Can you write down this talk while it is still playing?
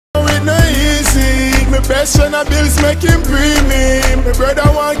best friend of bills make him premium. My brother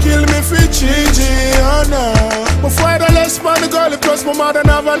want kill me for GG, oh no. Before I don't less man the girl because my mother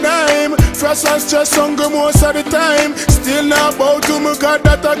never name. Frost and stress hunger most of the time. Still not bow to me God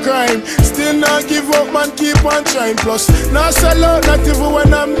that a crime. Still not give up man keep on trying. Plus not sell out not even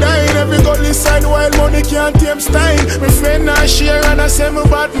when I'm dying. Every goal inside while money can't tame Stein. My friend not share and I say me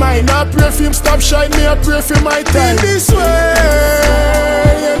bad mind. I pray for him stop shine me I pray for my time. This way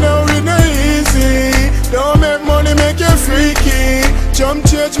you know it no easy. Don't make money make you freaky. Jump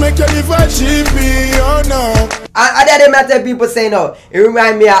church make you live a GP, oh no. And then I tell people say no, it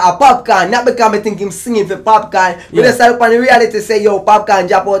remind me of Popcorn, not because I think him singing for Popcorn. We just start upon the reality say yo Popcorn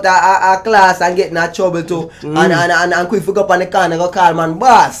drop out a class and get in trouble too. And quick forget up on the corner go call man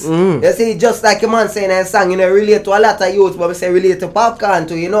boss. You see just like a man saying that song, you know, relate to a lot of youth, but we say relate to Popcorn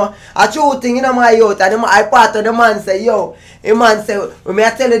too, you know. A true thing, you know, my youth, and I part of the man say yo, the man say, when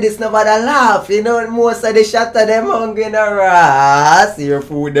I tell you this nobody laugh, you know, most of the shot of them hungry in the ass. Your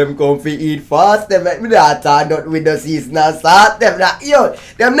food them come for eat fast, them make me that turn out with the seasonal salt, them not, yo,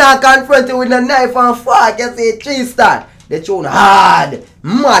 them not confronted with a knife and fork, you see 3-star. They tune hard,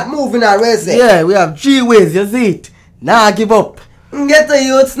 mad, moving and racing. Yeah, we have Whizz, you see it. Nah, give up. Get the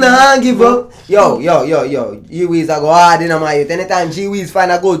youths now, give up. Yo, Whizz I go hard in my youth. Anytime Whizz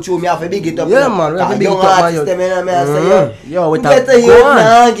find a go through me, I have to big it up. Yeah, man, we have to big it up my youth. Yo, with get the youth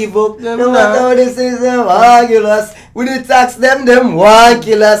now, give up. No matter how this is, them argue us. We did tax them want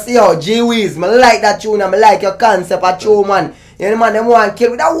kill us. Yo, Whizz, I like that tune, I like your concept of tune, man. You know, man, them want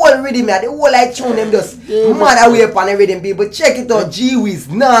kill with that whole rhythm, the whole like tune them just mad away upon the rhythm, people. Check it out, Whizz,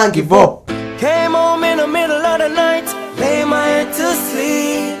 nah, give up. Came home in the middle of the night, lay my head to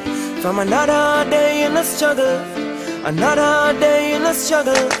sleep. From another day in the struggle, another day in the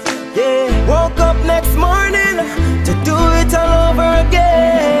struggle. Yeah, woke up next morning to do it all over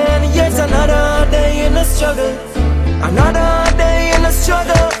again. Yes, another day in the struggle, another day in the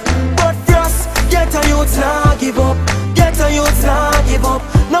struggle. But first, get a youth now, give up. Get a youth now, give up.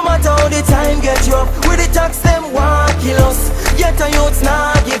 No matter how the time get rough, with the tax them want kill us. Get a youth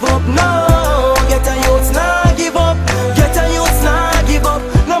now, give up. No, get a youth now, give up. Get a youth now, give up.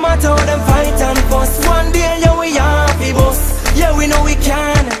 No matter how them fight and fuss, one day yeah we happy boss. Yeah we know we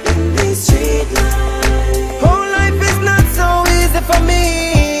can. In this street life, whole life is not so easy for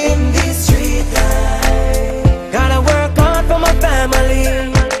me. In this street life, gotta work hard for my family.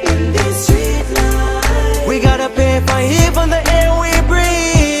 In this street life, we gotta pay for even the air we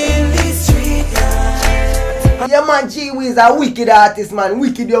breathe. In this street life. Yeah man, Whizz a wicked artist, man,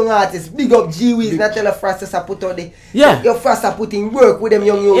 wicked young artist. Big up Whizz, not tell a Frostas I put out the your Frostas put in work with them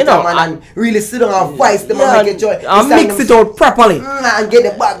young you know, man, and really sit down and voice them and make it joy. And mix it out properly. And get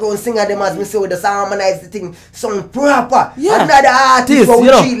the background singer them as me say with the harmonize the thing sound proper. Yeah. Another artist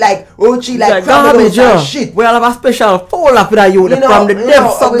who treat like garbage and shit. We all have a special follow for that you know, from the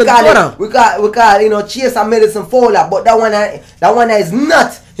depths of the gutter. We call you know Chase and Medicine follow, but that one is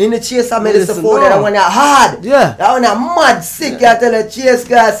not in the Chase and Medicine folder. That one is hard. Yeah. That one is mad sick. I tell the Chase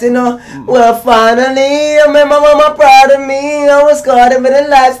guys, you know. Well, finally, my mama proud of me. I was caught up in the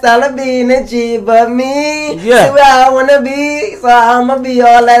lifestyle of being a G, but me. Yeah. See where I wanna be, so I'ma be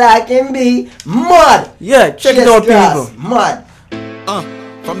all that I can be. Mad. Yeah, check it out, people. Mad.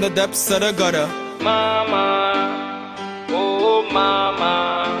 From the depths of the gutter. Mama, oh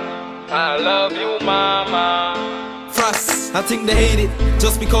mama, I love you, mama. Frost, I think they hate it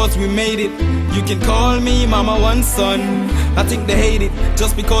just because we made it. You can call me mama one son. I think they hate it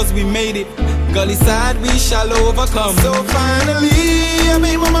just because we made it. Gully side we shall overcome. So finally I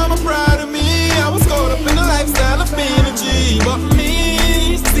made my mama proud of me. I was caught up in the lifestyle of being a G, but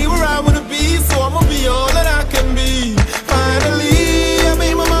me, see where I wanna be, so I'ma be all that I can be. Finally I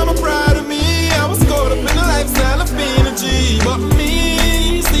made my mama proud of me. I was caught up in the lifestyle of being a G, but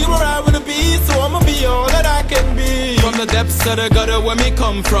me, see where I wanna be, so I'ma be all that I can be. From the depths of the gutter where me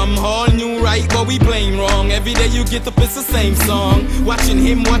come from, all new right but we playing wrong. Every day you get up it's the same song. Watching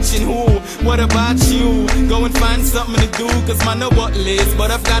him, watching who? What about you? Go and find something to do, cause man know what list.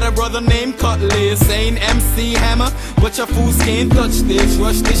 But I've got a brother named Cutlass, ain't MC Hammer, but your fools can't touch this.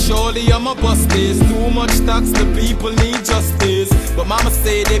 Rush this, surely I'ma bust this. Too much stocks, the people need justice. But mama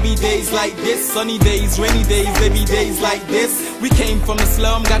said there be days like this, sunny days, rainy days, there be days like this. We came from the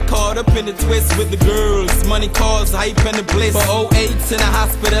slum, got caught up in the twist with the girls, money, cars, hype and the bliss. For 08 in the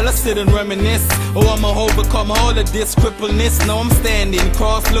hospital, I sit and reminisce. Oh, I'ma overcome all of this crippleness. No, I'm standing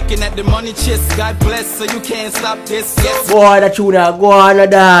cross looking at the money chest. God bless, so you can't stop this. Yes. Boy, that you now go on a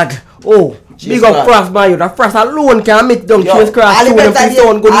dog. Oh, big up Frost, man. That Frost alone can make them Chase Cross tune if it's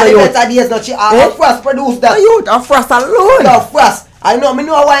sound good. All the better days, no, Frost produce that. Youth, Frost alone. No, Frost I know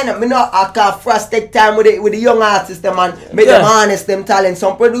why not. Me know I can first take time with the young artists, them man. Make them harness them talent.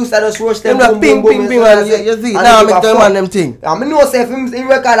 Some producer just rush them. Ping. You see, now make them on them thing. I know say if he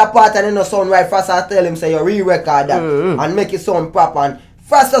record a part and it no sound right, first I tell him say you re-record that and make it sound proper. And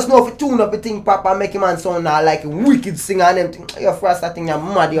first just know if you tune up the thing proper and make him man sound like a wicked singer and them thing. Your first I think you're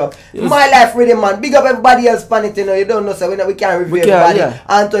mad yo. Yes. My life rhythm man. Big up everybody else pan it, you know. You don't know so we can't review everybody. Yeah.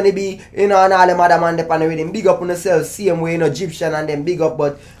 Anthony B, you know, and all them other man they pan rhythm. Big up on yourself, same way, you know, Egyptian and them big up,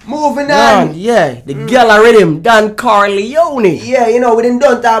 but moving on. Yeah, the Gala Riddim, Dan Corleone. Yeah, you know, we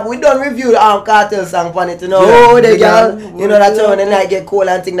don't review Cartel song pan it, you know. Oh, the girl, you know, that's when the night get cold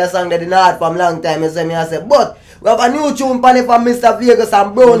and think that song that didn't hard from long time, you see me I say, but we have a new tune pan it from Mr. Vegas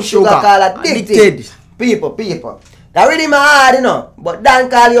and Brown Sugar called Addicted. People. That really my hard, you know. But Dan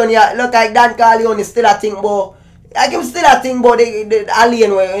Corleone, look like Dan Corleone is still a thing, but like him still a thing, but the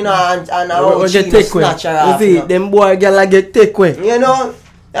alien way, you know, and how she snatch her off. You see, them boy gala get take away. You know,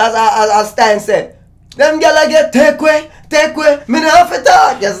 as Stein said, them gala get take away. Me not have to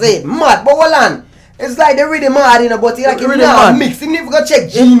talk, you see, mad, but hold on. It's like they really mad, you know, but like him now mix. Even if you go check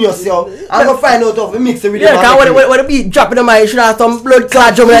Genius, yo, I'm gonna find out if we mix the rhythm. Yeah, because when the beat drop in the mic, you should have some blood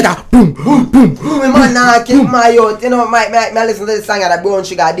clot jump like that. Boom. Man, nah, kick my out. You know, my listen to the song that Brown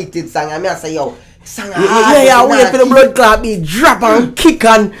Sugar Addicted song, and me I say, yo, song yeah, wait for the blood clot beat drop and kick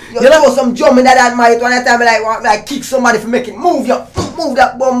and you know some jump in that mic. One time I like kick somebody for making move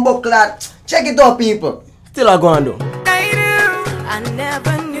that bumbo clot. Check it out, people. Still a going though. I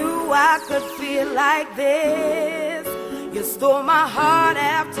never knew I could feel like this. You stole my heart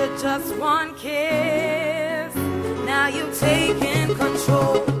after just one kiss. Now you've taken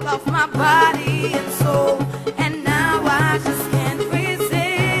control of my body and soul, and now I just can't resist.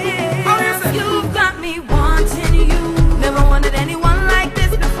 You've got me wanting you. Never wanted anyone like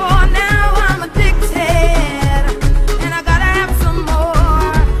this before. Now I'm addicted, and I gotta have some more.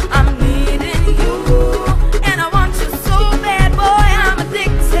 I'm needing you, and I want you so bad, boy. I'm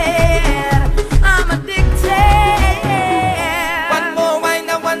addicted.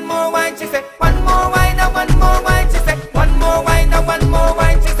 One more wine, she said. One more wine, she said. One more wine,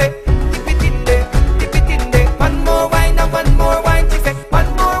 she said. Dip it in there. One more wine, she said. One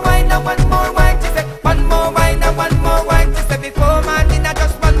more wine, she said. One more wine, she said. Before my dinner,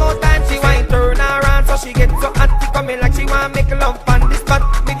 just one more time, she wine turn around, so she gets so hot, she coming like she want make love on this spot.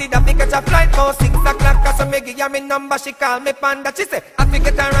 Me did a catch a flight for 6 o'clock, so me give her me number, she call me panda. She say, I think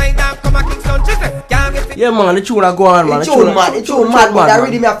it a ride down, come a Kingston. She say, can't get it. Yeah, man, the tune a go on, man. The tune mad, but I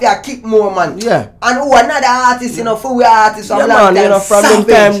really me have to kick more, man. Yeah. And another artist, you know, full artist from man, you know, from them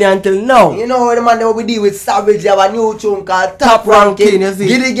time there until now. You know, the man that we deal with Savage, they have a new tune called Top Ranking, you see.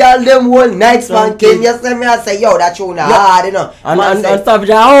 Give the girl them whole night spanking. You see me, I say, yo, that tune hard, you know. And Savage,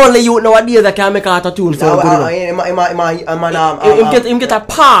 only you nowadays that can make auto tune so good. Him get a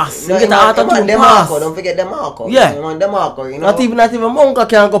pass. Him get a auto tune pass. Don't forget the Marco. Yeah. The Marco, you know. Not even Monka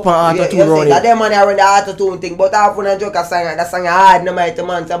can go on auto tune running. That them man are on the auto tune thing, but I often joke a song, that song hard, no matter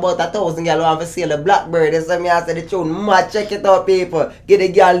man, it's about 1,000 girl who have to sell the Blackbird. You see me, I say the tune mad. Check it out, people. Get the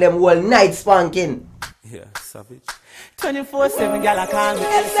girl them whole night spanking. Yeah, Savage. 24/7, gal, I call me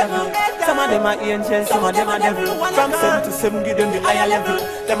L7. Some of them are angels, some of them are devil. From 7 to 7, give them the higher level.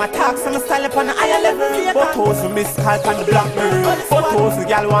 Them attack, some style upon the higher level. Photos miss call on the Blackberry. Photos,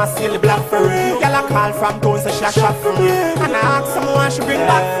 gal want to see the Blackberry. Gal, I call from those that she shot from me. And I ask someone she bring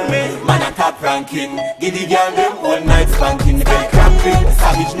back for me. Man, a top ranking. Give the gal them all night spanking. The girl cramping.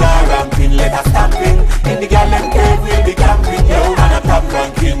 Savage now ramping. Let her stamping. In the gal them cave will be camping. Yo, man, a top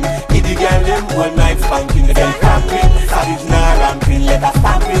ranking. Give the gal them all night spanking. The girl cramping. Savage now ramping, let us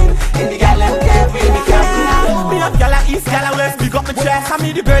stamping. In the gallon cave, in the camping. Me up gala east, gala west, big up my chest. I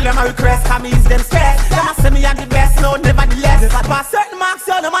me the girl, them a request, I me is them stress. Them a say me am the best, no, nevertheless. If I pass certain marks,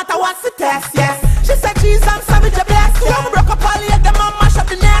 so no matter what's the test, yes. She said, geez, I'm savage, a bless. Yo, me broke up all the them and mash up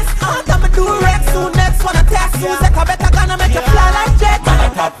the nest. I'm gonna do Rex, soon next wanna test. Who's a better gonna make you fly like jet.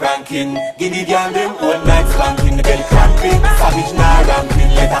 Man, a top ranking, give the girl them all night spanking. The girl cramping, savage now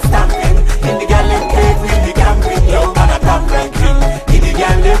ramping, let us stamping. In the gallon cave, in the camping, yo. Top ranking, give the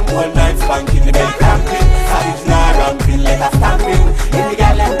girl them all night spanking. The girl cramping, savage now ramping, let us stamping. In the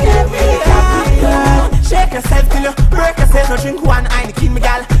girl them cave, in the camping. Shake yourself till you break yourself. No drink one Heineken, me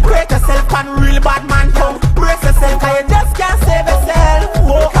gal. Break yourself and real bad man tongue. Brace yourself, cause you just can't save yourself.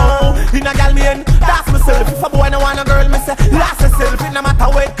 Whoa, in a gal me in, that's myself. If a boy no want a girl, me say, lost yourself. It no matter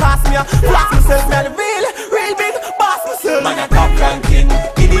what it cost me, lost myself. Me the real big boss myself. Man a top ranking,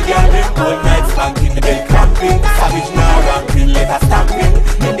 give the girl them all night spanking. The girl cramping, savage now ramping, let us stamping.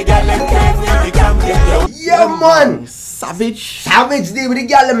 In the gallon cave, in the camping. Yeah, man. Savage Savage. Savage deal with the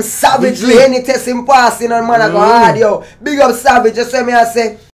girl them savagely. Any test him passing and man I go hard yo. Big up Savage, just say me I say.